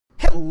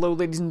Hello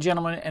ladies and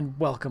gentlemen, and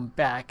welcome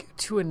back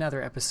to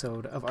another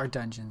episode of our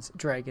Dungeons,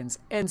 Dragons,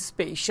 and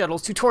Space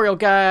Shuttles tutorial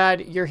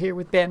guide. You're here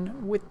with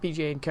Ben with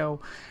Bj&Co,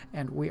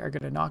 and we are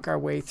going to knock our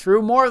way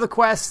through more of the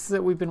quests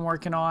that we've been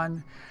working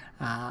on.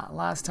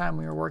 Last time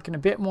we were working a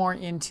bit more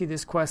into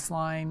this quest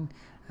line.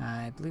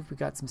 I believe we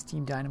got some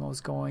steam dynamos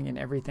going and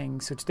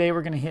everything. So today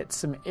we're going to hit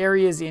some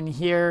areas in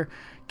here,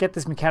 get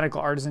this mechanical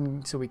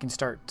artisan so we can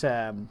start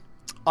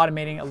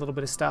automating a little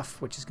bit of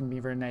stuff, which is going to be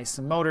very nice.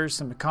 Some motors,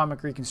 some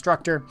atomic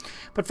reconstructor.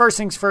 But first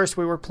things first,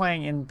 we were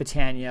playing in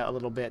Britannia a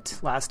little bit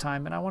last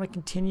time, and I want to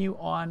continue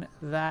on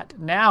that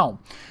now.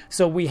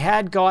 So we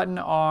had gotten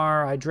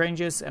our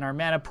hydrangeas and our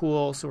mana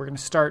pool, so we're going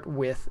to start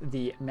with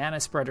the mana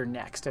spreader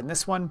next. And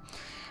this one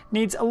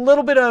needs a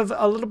little bit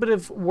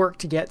of work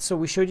to get. So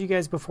we showed you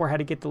guys before how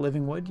to get the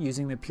living wood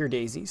using the pure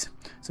daisies.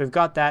 So we've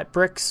got that.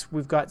 Bricks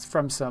we've got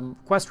from some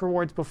quest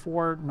rewards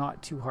before,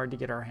 not too hard to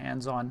get our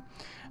hands on.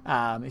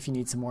 If you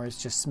need some more,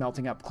 it's just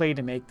smelting up clay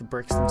to make the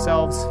bricks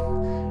themselves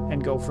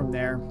and go from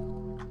there.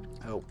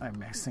 Oh, I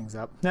messed things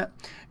up.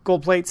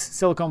 Gold plates,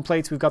 silicone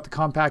plates. We've got the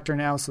compactor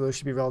now, so those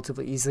should be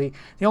relatively easy.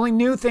 The only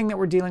new thing that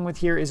we're dealing with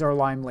here is our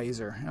lime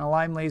laser. And a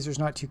lime laser is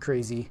not too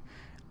crazy.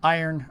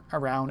 Iron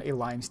around a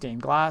lime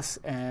stained glass,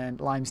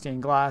 and lime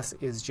stained glass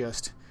is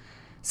just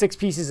 6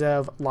 pieces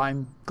of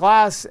lime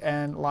glass,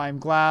 and lime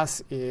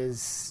glass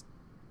is...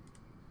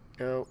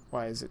 oh,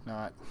 why is it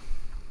not...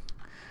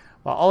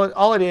 well,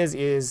 all it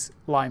is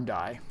lime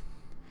dye.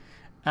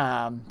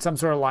 Some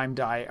sort of lime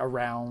dye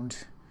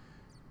around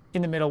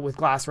in the middle with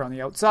glass around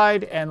the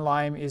outside, and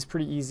lime is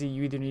pretty easy.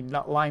 You either need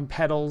lime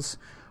petals,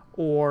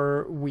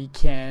 or we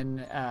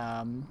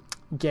can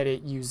get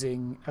it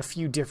using a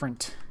few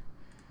different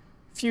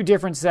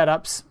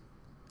setups.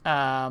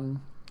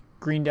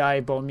 Green dye,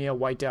 bone meal,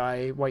 white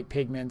dye, white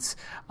pigments.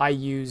 I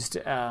used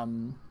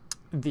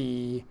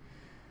the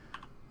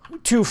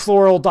 2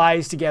 floral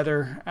dyes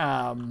together,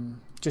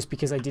 just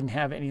because I didn't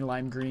have any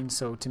lime green,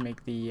 so to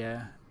make the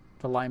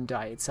lime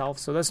dye itself.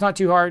 So that's not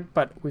too hard,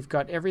 but we've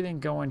got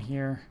everything going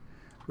here,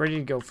 ready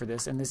to go for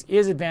this. And this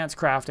is advanced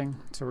crafting,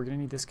 so we're going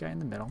to need this guy in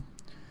the middle.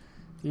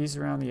 These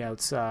around the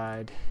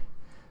outside.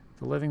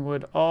 The living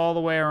wood all the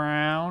way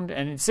around.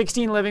 And it's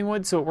 16 living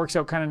wood, so it works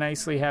out kind of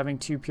nicely having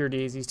 2 pure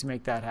daisies to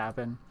make that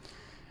happen.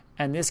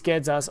 And this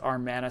gets us our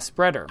mana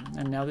spreader.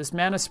 And now this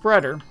mana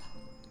spreader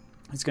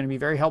is going to be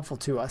very helpful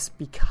to us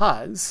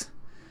because...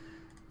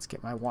 let's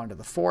get my wand of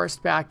the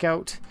forest back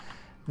out.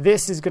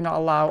 This is going to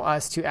allow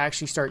us to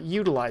actually start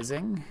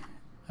utilizing...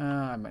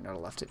 I might not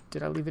have left it.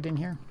 Did I leave it in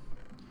here?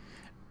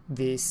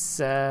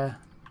 This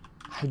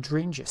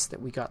hydrangeas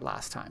that we got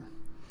last time.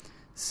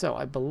 So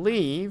I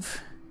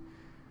believe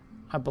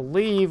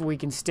we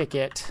can stick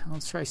it.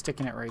 Let's try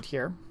sticking it right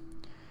here.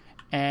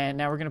 And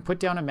now we're going to put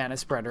down a mana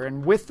spreader.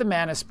 And with the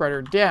mana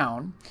spreader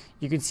down,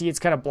 you can see it's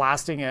kind of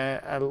blasting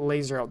a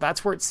laser out.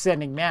 That's where it's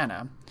sending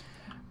mana.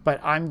 But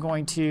I'm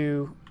going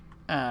to...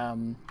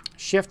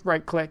 shift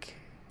right click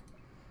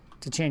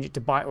to change it to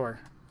bind, or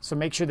so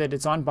make sure that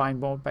it's on bind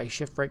mode by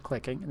shift right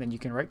clicking, and then you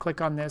can right click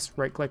on this,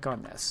 right click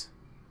on this.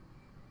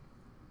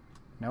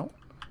 No?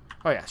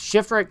 Oh yeah,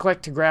 shift right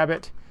click to grab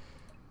it,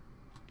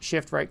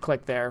 shift right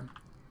click there,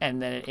 and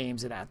then it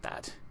aims it at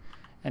that.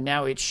 And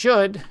now it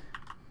should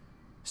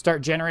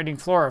start generating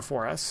flora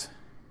for us.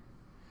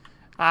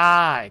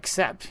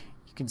 Except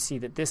you can see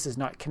that this is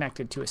not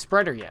connected to a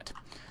spreader yet.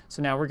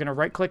 So now we're going to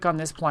right click on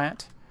this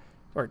plant,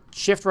 or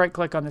shift right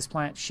click on this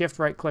plant, shift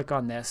right click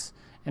on this,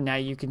 and now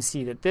you can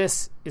see that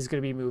this is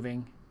going to be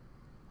moving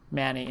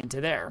mana into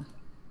there.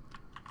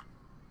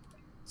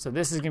 So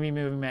this is going to be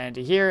moving mana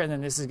into here, and then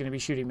this is going to be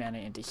shooting mana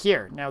into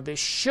here. Now this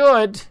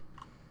should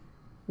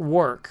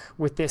work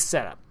with this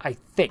setup, I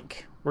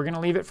think. We're going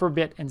to leave it for a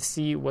bit and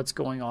see what's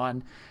going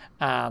on.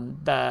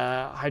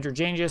 The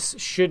hydrangeas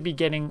should be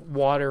getting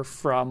water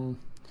from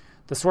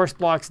the source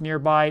blocks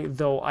nearby,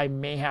 though I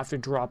may have to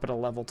drop it a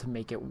level to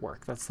make it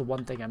work. That's the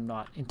one thing I'm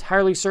not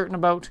entirely certain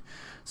about.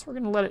 So we're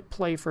going to let it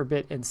play for a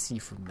bit and see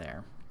from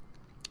there.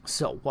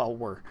 So while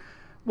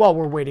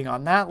we're waiting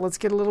on that, let's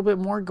get a little bit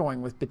more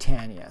going with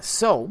Britannia.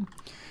 So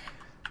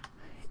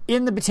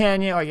in the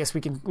Britannia, I guess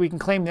we can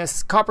claim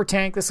this copper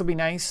tank. This will be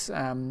nice.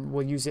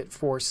 We'll use it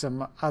for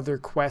some other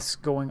quests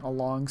going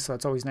along, so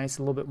it's always nice.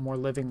 A little bit more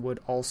living wood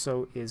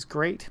also is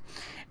great.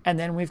 And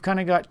then we've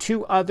kind of got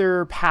 2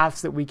 other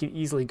paths that we can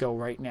easily go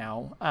right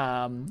now.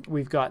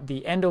 We've got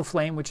the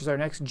Endoflame, which is our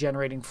next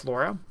generating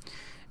flora.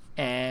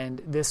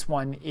 And this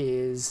one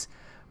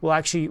will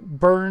actually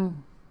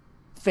burn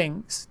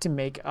things to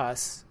make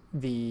us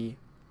the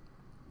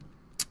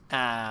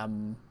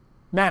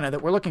mana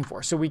that we're looking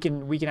for. So we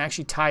can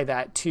actually tie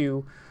that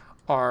to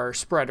our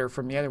spreader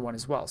from the other one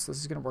as well. So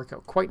this is going to work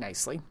out quite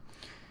nicely.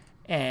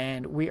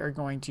 And we are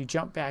going to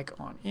jump back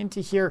on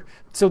into here.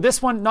 So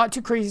this one, not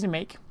too crazy to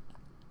make.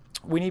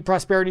 We need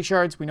prosperity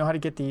shards. We know how to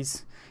get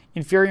these.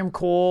 Inferium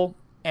coal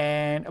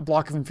and a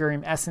block of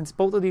inferium essence.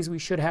 Both of these we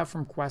should have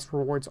from quest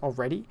rewards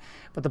already.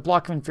 But the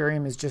block of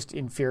inferium is just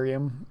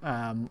inferium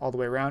all the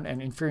way around.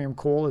 And inferium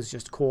coal is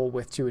just coal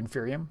with 2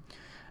 inferium.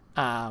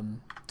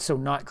 So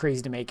not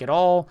crazy to make at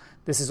all.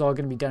 This is all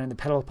going to be done in the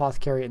petal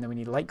apothecary, and then we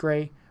need light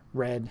gray,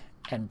 red,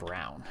 and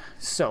brown.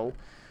 So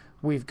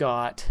we've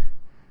got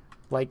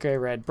light gray,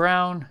 red,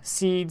 brown,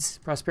 seeds,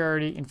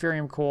 prosperity,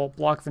 inferium coal,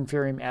 block of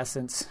inferium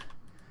essence.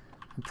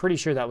 I'm pretty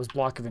sure that was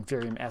block of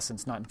inferium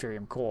essence, not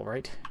inferium coal,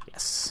 right?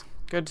 Yes,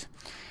 good.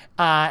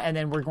 And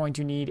then we're going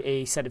to need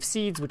a set of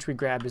seeds, which we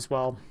grabbed as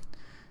well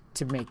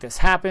to make this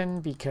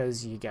happen,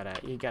 because you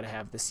gotta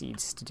have the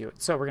seeds to do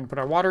it. So we're going to put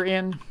our water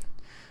in.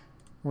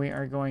 We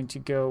are going to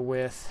go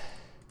with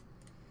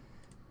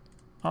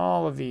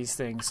all of these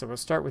things. So we'll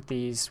start with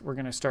these. We're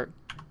going to start...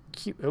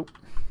 Oh.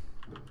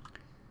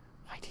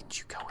 Why didn't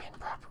you go in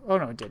properly? Oh,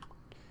 no, it did.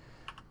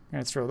 I'm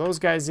going to throw those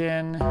guys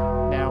in.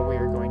 Now we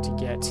are going to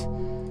get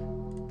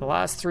the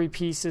last 3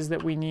 pieces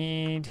that we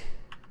need.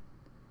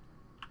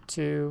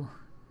 2,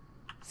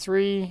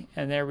 3,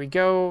 and there we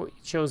go. It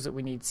shows that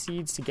we need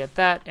seeds to get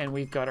that, and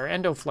we've got our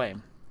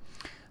Endoflame.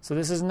 So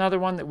this is another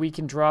one that we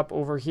can drop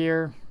over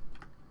here.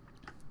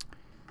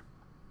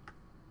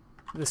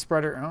 The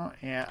spreader, oh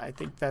yeah, I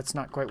think that's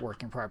not quite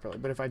working properly.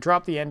 But if I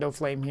drop the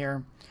Endoflame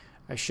here,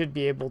 I should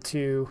be able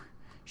to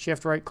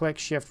shift right click.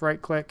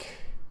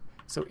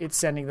 So it's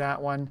sending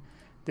that one.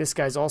 This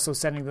guy's also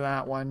sending to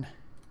that one.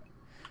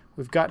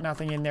 We've got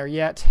nothing in there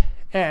yet.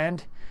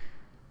 And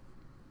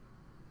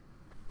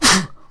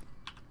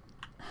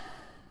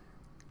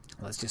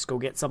let's just go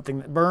get something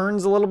that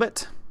burns a little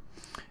bit.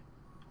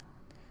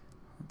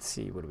 Let's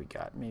see, what do we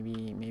got?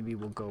 Maybe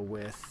we'll go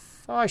with...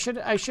 Oh, I should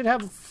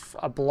have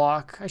a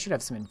block. I should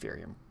have some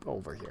inferium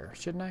over here,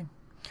 shouldn't I?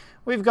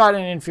 We've got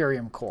an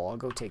inferium coal. I'll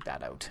go take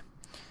that out.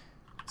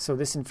 So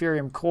this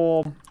inferium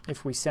coal,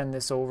 if we send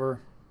this over...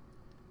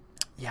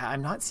 Yeah,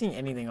 I'm not seeing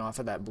anything off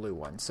of that blue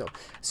one. So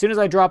as soon as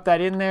I drop that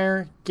in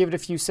there, give it a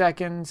few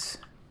seconds,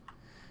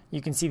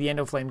 you can see the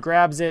Endoflame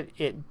grabs it.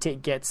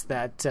 It gets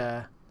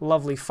that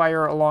lovely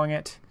fire along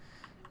it.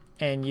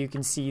 And you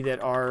can see that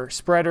our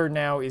spreader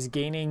now is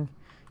gaining.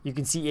 You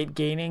can see it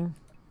gaining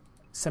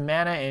some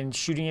mana and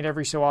shooting it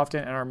every so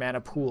often, and our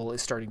mana pool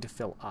is starting to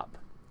fill up.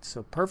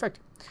 So perfect.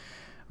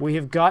 We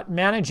have got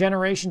mana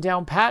generation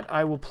down pat.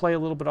 I will play a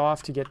little bit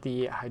off to get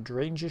the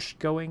hydrangea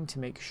going to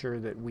make sure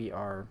that we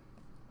are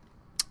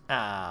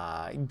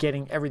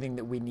getting everything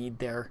that we need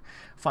there,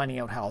 finding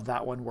out how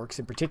that one works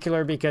in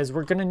particular, because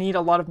we're going to need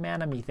a lot of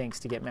mana, methinks,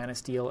 to get mana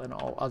steel and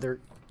all other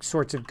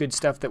sorts of good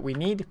stuff that we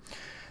need.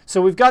 So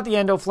we've got the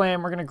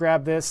Endoflame. We're going to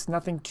grab this.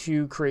 Nothing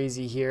too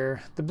crazy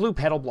here. The blue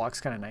petal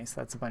block's kind of nice.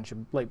 That's a bunch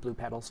of light blue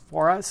petals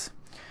for us.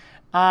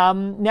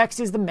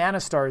 Next is the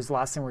Manastar is the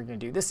last thing we're going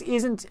to do. This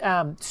isn't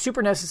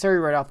super necessary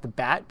right off the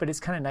bat, but it's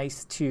kind of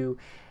nice to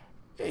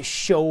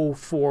show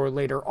for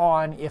later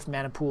on if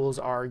mana pools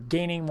are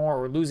gaining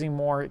more or losing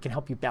more. It can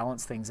help you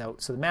balance things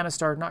out. So the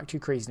Manastar, not too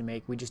crazy to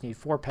make. We just need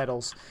 4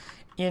 petals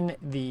in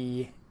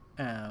the...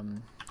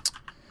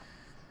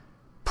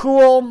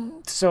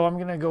 pool. So I'm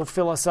gonna go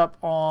fill us up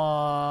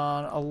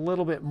on a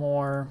little bit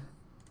more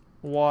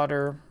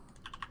water,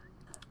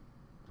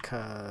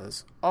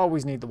 because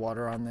always need the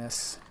water on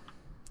this,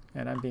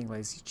 and I'm being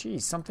lazy.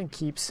 Geez, something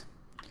keeps...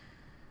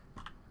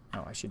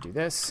 Oh, I should do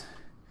this.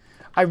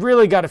 I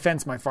really got to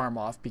fence my farm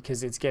off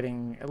because it's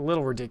getting a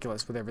little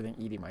ridiculous with everything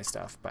eating my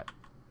stuff, but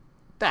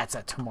that's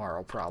a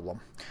tomorrow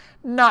problem,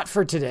 not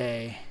for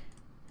today.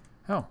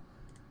 Oh,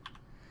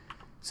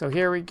 so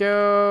here we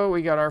go.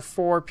 We got our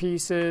 4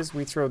 pieces.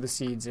 We throw the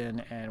seeds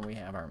in, and we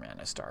have our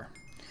Manastar.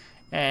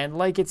 And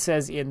like it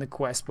says in the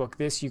quest book,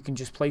 this you can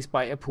just place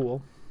by a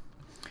pool.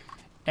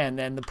 And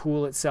then the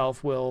pool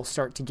itself will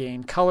start to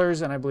gain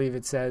colors. And I believe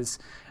it says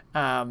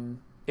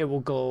it will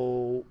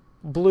go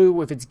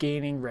blue if it's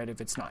gaining, red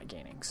if it's not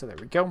gaining. So there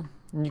we go.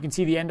 And you can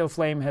see the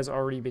Endoflame has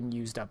already been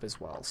used up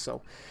as well.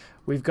 So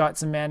we've got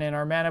some mana in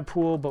our mana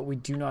pool, but we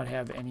do not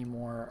have any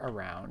more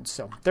around.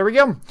 So there we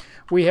go.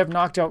 We have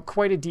knocked out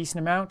quite a decent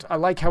amount. I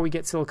like how we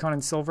get silicon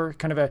and silver,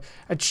 kind of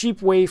a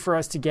cheap way for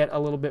us to get a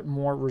little bit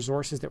more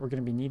resources that we're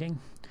going to be needing.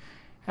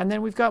 And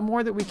then we've got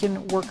more that we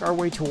can work our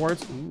way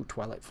towards. Ooh,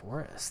 Twilight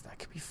Forest. That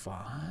could be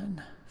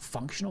fun.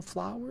 Functional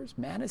flowers,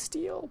 mana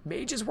steel,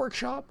 Mage's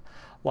Workshop.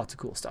 Lots of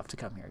cool stuff to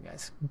come here,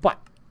 guys. But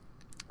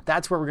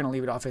that's where we're going to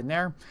leave it off in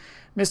there.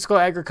 Mystical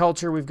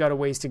Agriculture, we've got a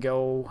ways to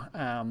go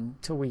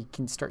till we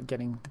can start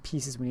getting the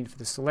pieces we need for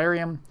the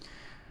Solarium.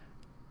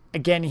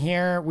 Again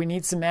here, we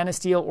need some mana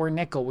steel or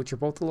nickel, which are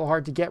both a little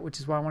hard to get, which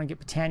is why I want to get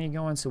Britannia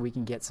going so we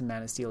can get some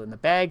mana steel in the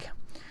bag.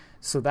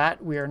 So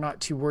that we are not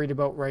too worried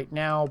about right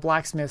now.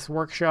 Blacksmith's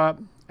Workshop,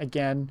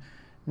 again,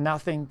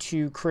 nothing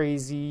too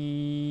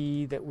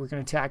crazy that we're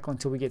going to tackle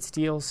until we get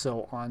steel.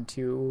 So on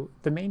to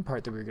the main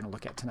part that we're going to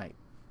look at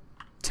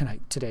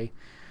today.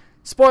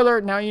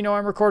 Spoiler, now you know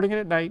I'm recording it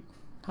at night.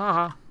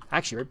 Haha.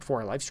 Actually, right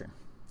before our live stream.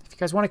 If you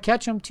guys want to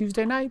catch them,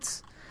 Tuesday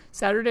nights,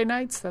 Saturday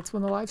nights, that's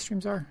when the live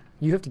streams are.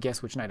 You have to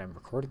guess which night I'm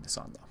recording this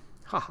on, though.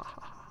 Ha ha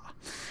ha ha.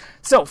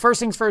 So, first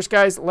things first,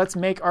 guys, let's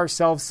make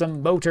ourselves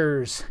some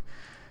motors,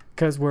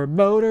 because we're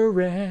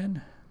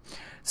motoring.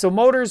 So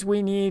motors,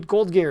 we need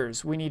gold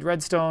gears, we need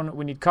redstone,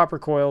 we need copper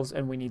coils,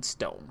 and we need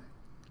stone.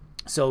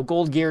 So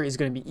gold gear is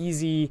going to be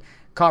easy.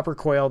 Copper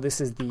coil, this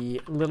is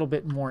the little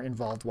bit more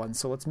involved one.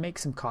 So let's make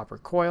some copper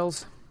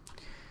coils.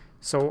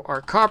 So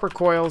our copper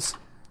coils,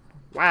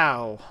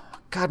 wow,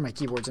 God, my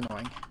keyboard's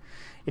annoying.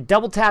 It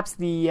double taps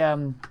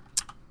the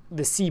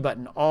C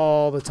button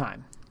all the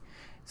time.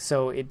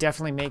 So it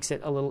definitely makes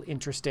it a little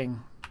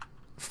interesting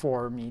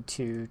for me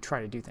to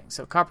try to do things.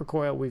 So copper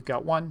coil, we've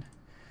got 1,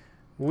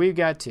 we've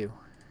got 2.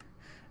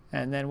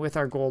 And then with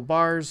our gold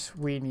bars,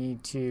 we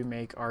need to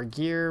make our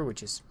gear,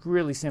 which is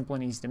really simple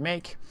and easy to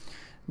make.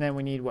 Then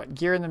we need what?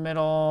 Gear in the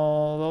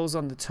middle, those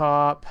on the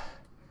top,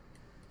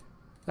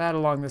 that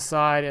along the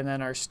side, and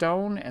then our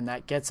stone, and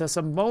that gets us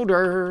a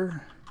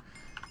motor.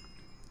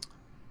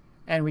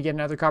 And we get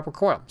another copper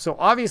coil. So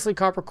obviously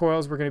copper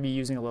coils we're going to be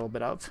using a little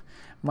bit of.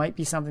 Might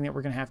be something that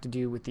we're going to have to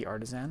do with the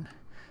Artisan.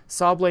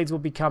 Saw blades will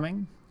be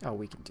coming. Oh,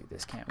 we can do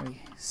this, can't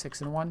we?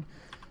 6 and 1.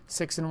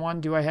 6 and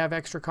 1. Do I have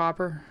extra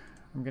copper?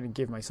 I'm going to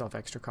give myself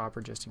extra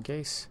copper just in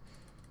case.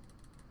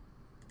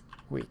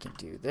 We can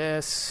do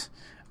this.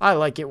 I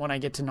like it when I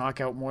get to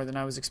knock out more than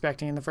I was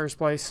expecting in the first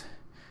place.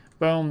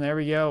 Boom, there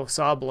we go.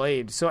 Saw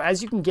blade. So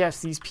as you can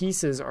guess, these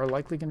pieces are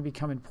likely going to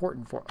become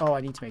important for... Oh,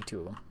 I need to make 2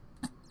 of them.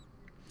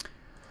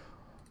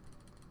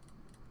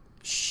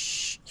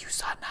 Shh, you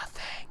saw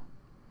nothing.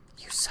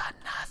 You saw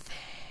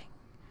nothing.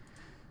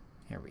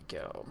 Here we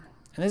go.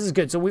 And this is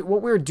good. So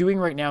what we're doing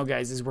right now,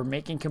 guys, is we're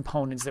making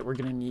components that we're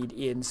going to need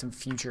in some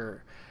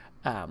future...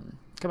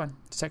 come on,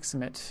 text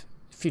submit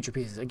future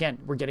pieces. Again,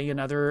 we're getting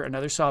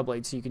another saw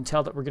blade, so you can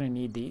tell that we're going to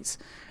need these.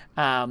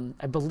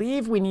 I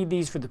believe we need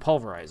these for the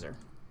pulverizer,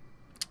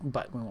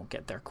 but we won't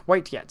get there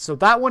quite yet. So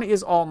that one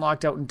is all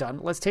knocked out and done.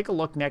 Let's take a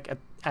look next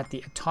at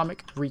the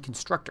Atomic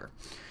Reconstructor.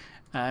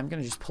 I'm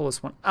going to just pull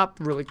this one up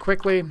really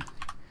quickly.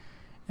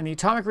 And the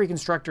Atomic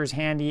Reconstructor is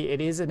handy. It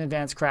is an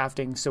advanced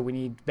crafting, so we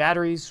need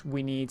batteries,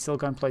 we need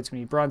silicon plates, we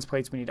need bronze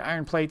plates, we need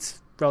iron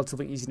plates.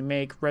 Relatively easy to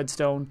make.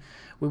 Redstone.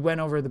 We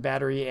went over the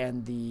battery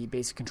and the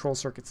basic control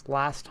circuits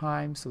last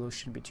time, so those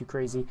shouldn't be too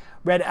crazy.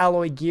 Red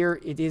alloy gear.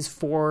 It is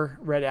 4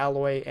 red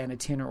alloy and a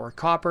tin or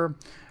copper.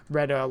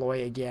 Red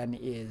alloy, again,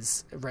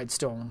 is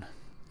redstone.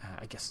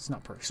 I guess it's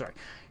not perfect. Sorry.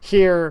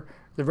 Here,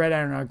 the red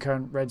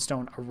iron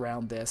redstone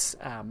around this.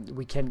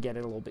 We can get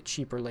it a little bit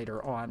cheaper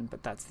later on,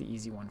 but that's the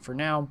easy one for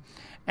now.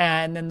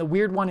 And then the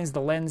weird one is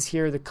the lens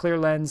here, the clear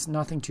lens.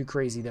 Nothing too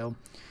crazy, though.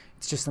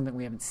 It's just something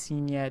we haven't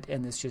seen yet,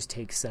 and this just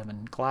takes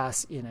 7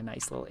 glass in a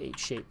nice little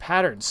 8-shape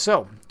pattern.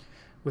 So,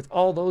 with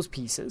all those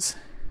pieces,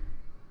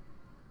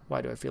 why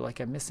do I feel like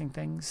I'm missing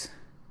things?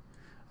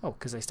 Oh,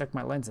 because I stuck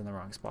my lens in the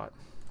wrong spot.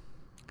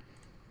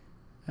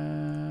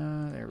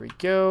 There we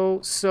go.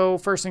 So,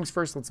 first things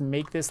first, let's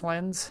make this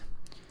lens.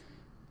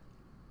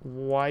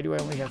 Why do I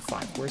only have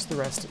 5? Where's the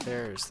rest?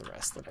 There's the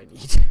rest that I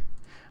need.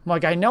 I'm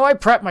like, I know I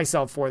prepped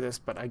myself for this,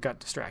 but I got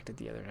distracted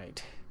the other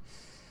night.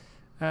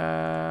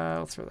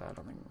 I'll throw that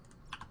on the...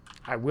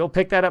 I will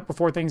pick that up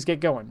before things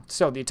get going.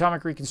 So the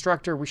Atomic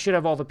Reconstructor, we should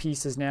have all the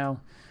pieces now.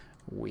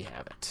 We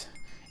have it.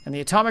 And the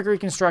Atomic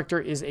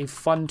Reconstructor is a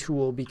fun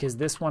tool because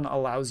this one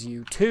allows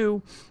you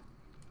to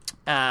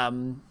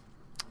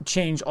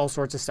change all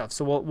sorts of stuff.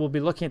 So we'll be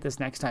looking at this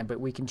next time,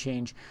 but we can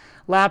change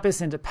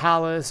lapis into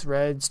pallas,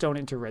 redstone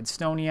into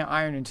redstonia,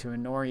 iron into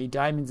inori,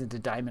 diamonds into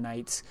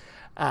diamondites,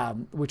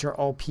 which are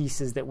all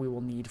pieces that we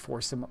will need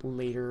for some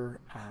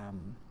later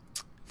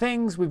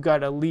things. We've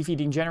got a leaf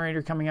eating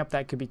generator coming up.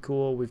 That could be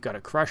cool. We've got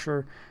a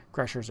crusher.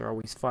 Crushers are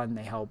always fun.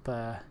 They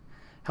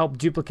help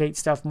duplicate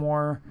stuff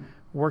more.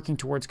 Working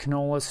towards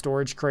canola,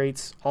 storage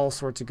crates, all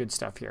sorts of good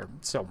stuff here.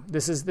 So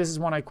this is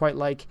one I quite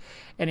like.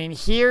 And in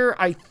here,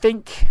 I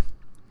think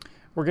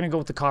we're going to go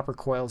with the copper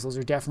coils. Those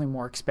are definitely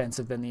more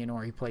expensive than the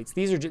inori plates.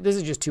 This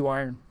is just 2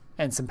 iron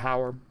and some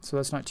power, so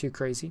that's not too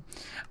crazy.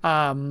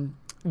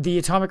 The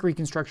Atomic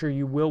Reconstructor,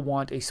 you will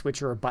want a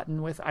switch or a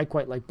button with. I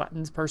quite like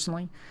buttons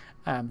personally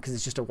because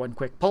it's just a 1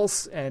 quick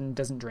pulse and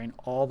doesn't drain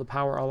all the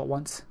power all at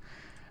once.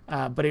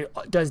 But it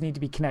does need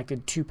to be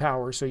connected to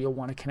power, so you'll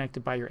want to connect it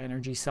by your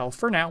energy cell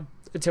for now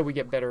until we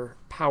get better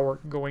power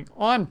going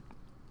on.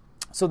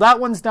 So that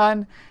one's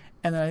done.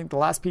 And then I think the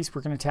last piece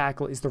we're going to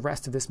tackle is the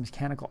rest of this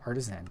mechanical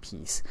artisan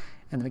piece.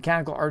 And the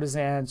mechanical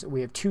artisans,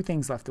 we have 2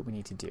 things left that we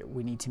need to do.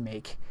 We need to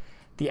make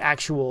the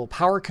actual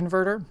power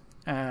converter,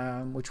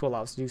 which will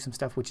allow us to do some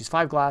stuff, which is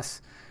 5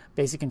 glass,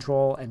 basic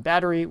control, and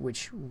battery,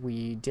 which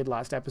we did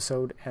last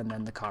episode, and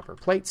then the copper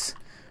plates.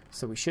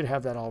 So we should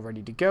have that all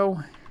ready to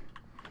go.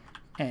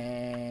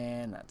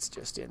 And that's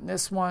just in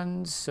this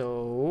one.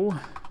 So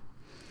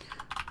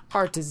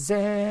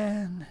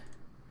artisan.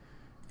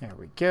 There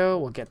we go.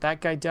 We'll get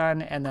that guy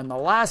done. And then the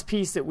last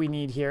piece that we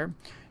need here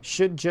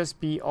should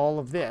just be all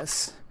of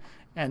this.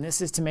 And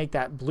this is to make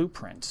that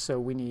blueprint. So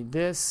we need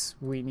this.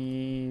 I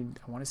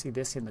want to see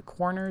this in the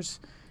corners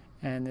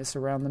and this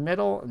around the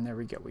middle. And there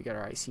we go. We got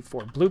our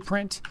IC4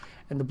 blueprint.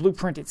 And the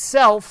blueprint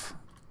itself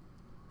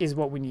is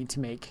what we need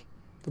to make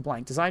the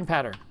blank design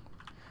pattern.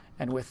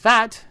 And with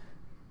that,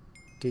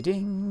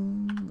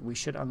 ding, we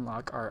should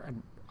unlock our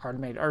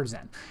automated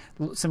artisan.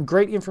 Some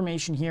great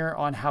information here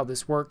on how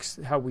this works,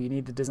 how we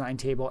need the design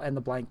table and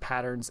the blank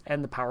patterns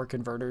and the power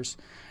converters.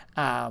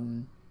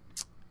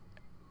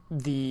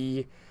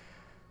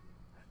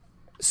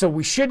 So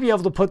we should be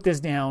able to put this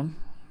down.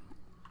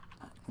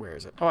 Where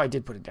is it? Oh, I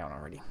did put it down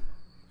already.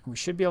 We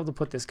should be able to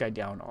put this guy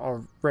down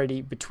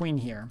already between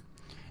here.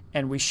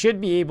 And we should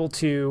be able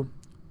to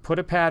put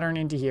a pattern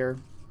into here,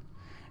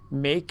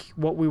 make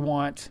what we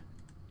want,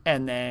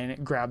 and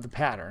then grab the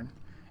pattern.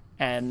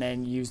 And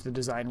then use the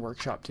design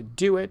workshop to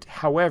do it.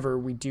 However,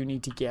 we do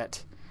need to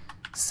get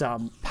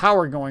some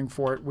power going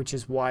for it, which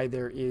is why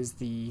there is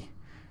the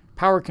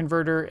power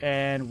converter.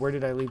 And where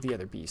did I leave the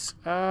other piece?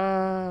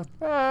 Why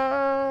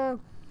am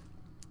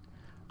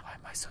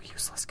I so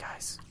useless,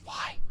 guys?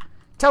 Why?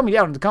 Tell me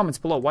down in the comments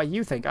below why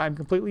you think I'm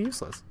completely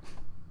useless.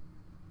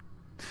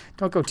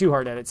 Don't go too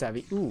hard at it,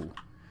 Savvy. Ooh.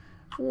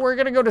 We're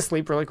going to go to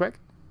sleep really quick.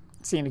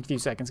 See you in a few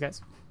seconds,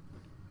 guys.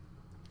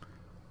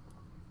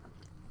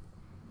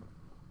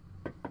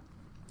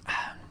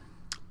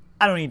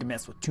 I don't need to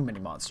mess with too many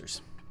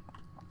monsters.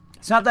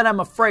 It's not that I'm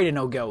afraid of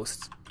no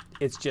ghosts.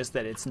 It's just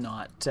that it's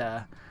not...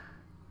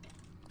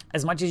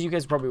 as much as you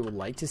guys probably would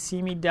like to see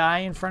me die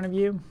in front of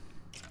you,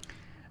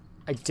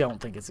 I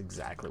don't think it's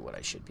exactly what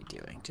I should be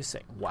doing. Just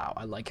saying, wow,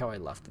 I like how I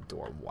left the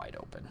door wide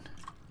open.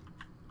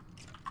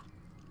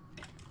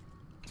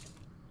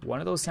 One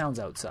of those sounds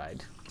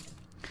outside.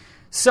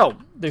 So,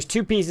 there's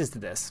two pieces to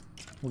this.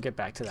 We'll get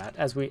back to that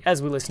as we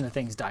listen to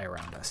things die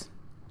around us.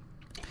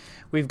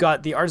 We've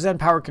got the Artisan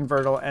Power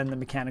Converter and the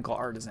Mechanical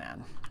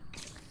Artisan.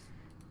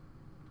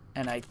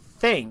 And I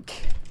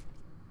think...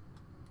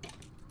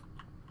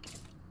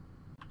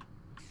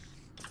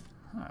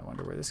 I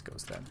wonder where this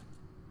goes then.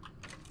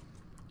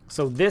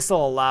 So this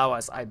will allow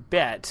us, I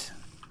bet,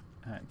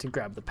 to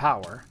grab the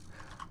power.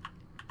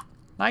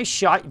 Nice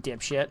shot, you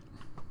dipshit.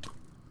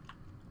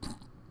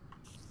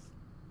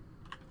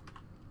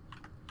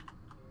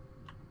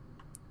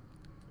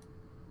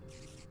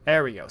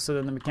 There we go. So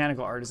then the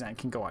Mechanical Artisan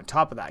can go on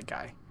top of that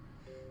guy.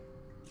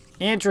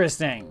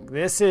 Interesting.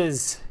 This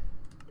is...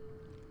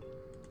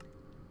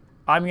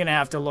 I'm going to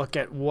have to look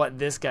at what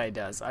this guy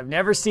does. I've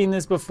never seen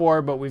this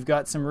before, but we've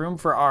got some room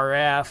for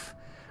RF.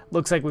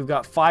 Looks like we've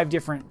got 5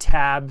 different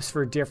tabs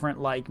for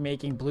different, like,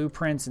 making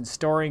blueprints and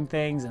storing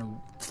things and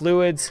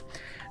fluids.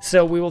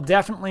 So we will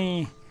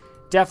definitely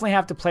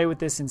have to play with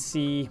this and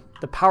see.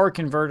 The power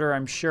converter,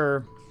 I'm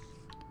sure...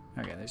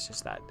 Okay, there's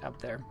just that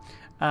up there.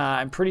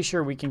 I'm pretty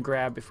sure we can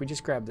grab, if we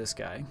just grab this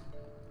guy,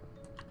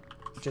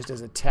 just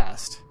as a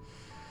test,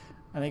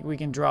 I think we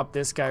can drop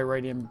this guy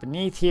right in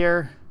beneath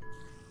here,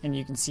 and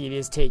you can see it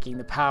is taking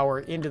the power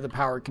into the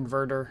power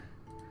converter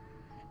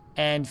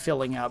and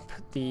filling up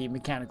the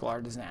Mechanical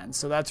Artisan.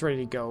 So that's ready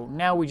to go.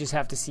 Now we just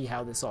have to see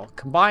how this all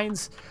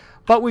combines.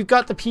 But we've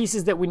got the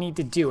pieces that we need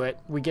to do it.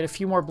 We get a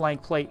few more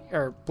blank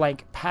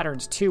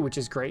patterns too, which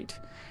is great.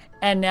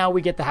 And now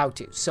we get the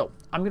how-to. So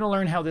I'm going to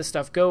learn how this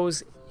stuff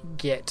goes,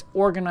 get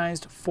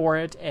organized for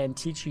it, and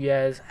teach you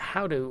guys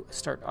how to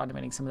start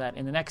automating some of that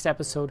in the next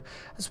episode,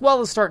 as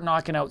well as start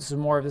knocking out some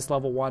more of this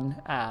level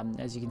 1.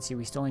 As you can see,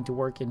 we still need to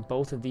work in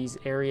both of these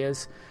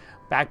areas.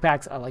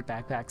 Backpacks, I like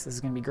backpacks. This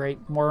is going to be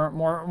great.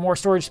 More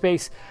storage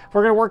space.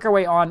 We're going to work our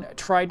way on,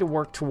 try to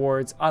work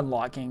towards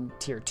unlocking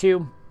tier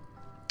 2.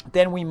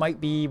 Then we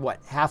might be, what,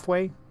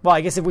 halfway? Well,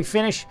 I guess if we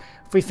finish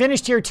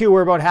tier 2,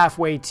 we're about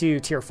halfway to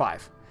tier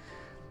 5.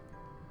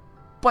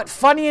 But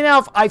funny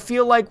enough, I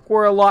feel like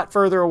we're a lot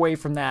further away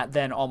from that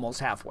than almost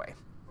halfway.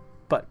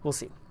 But we'll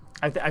see.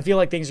 I feel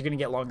like things are going to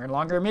get longer and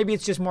longer. Maybe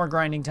it's just more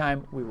grinding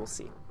time. We will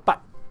see. But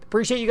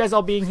appreciate you guys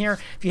all being here.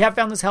 If you have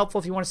found this helpful,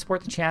 if you want to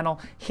support the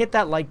channel, hit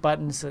that like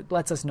button so it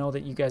lets us know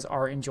that you guys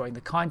are enjoying the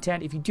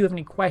content. If you do have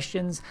any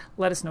questions,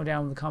 let us know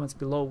down in the comments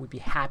below. We'd be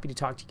happy to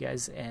talk to you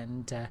guys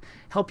and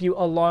help you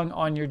along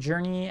on your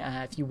journey.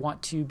 If you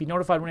want to be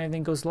notified when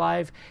anything goes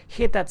live,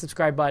 hit that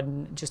subscribe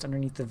button just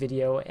underneath the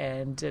video,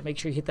 and make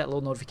sure you hit that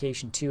little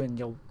notification too, and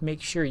you'll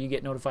make sure you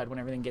get notified when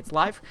everything gets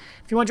live.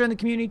 If you want to join the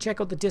community, check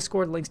out the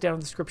Discord. Links down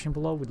in the description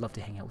below. We'd love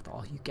to hang out with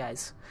all you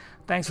guys.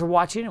 Thanks for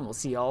watching, and we'll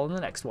see you all in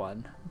the next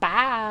one.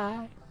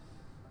 Bye!